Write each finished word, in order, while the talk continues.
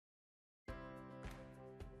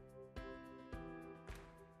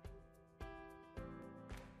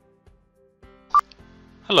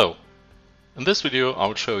Hello! In this video I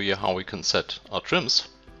will show you how we can set our trims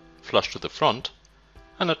flush to the front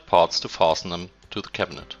and add parts to fasten them to the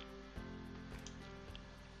cabinet.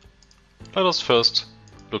 Let us first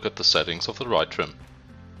look at the settings of the right trim.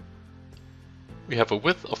 We have a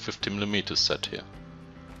width of 50 mm set here.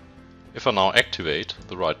 If I now activate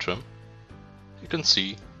the right trim, you can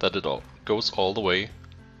see that it goes all the way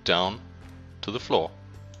down to the floor.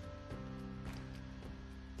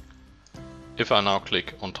 If I now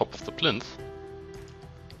click on top of the plinth,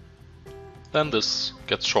 then this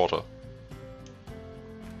gets shorter.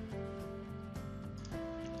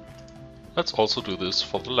 Let's also do this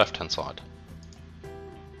for the left hand side.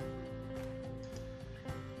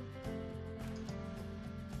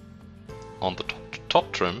 On the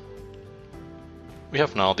top trim, we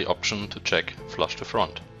have now the option to check flush to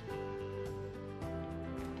front.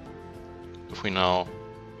 If we now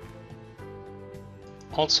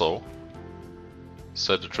also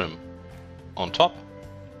set the trim on top,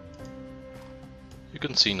 you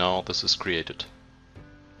can see now this is created.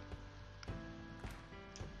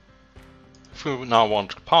 If we now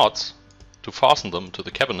want parts to fasten them to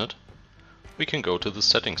the cabinet, we can go to the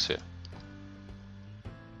settings here.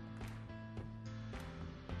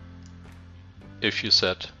 If you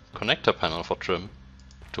set connector panel for trim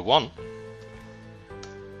to 1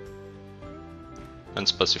 and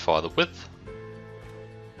specify the width,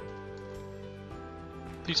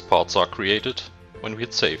 these parts are created when we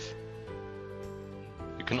hit save.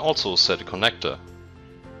 You can also set a connector.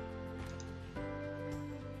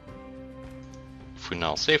 If we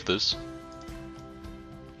now save this,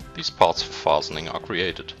 these parts for fastening are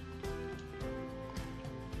created.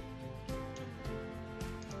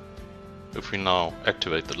 If we now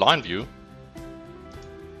activate the line view,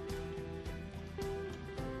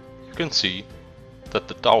 you can see that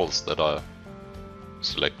the dowels that I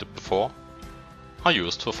selected before are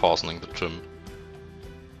used for fastening the trim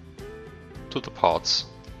to the parts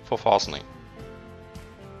for fastening.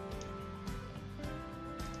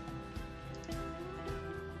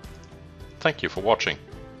 Thank you for watching.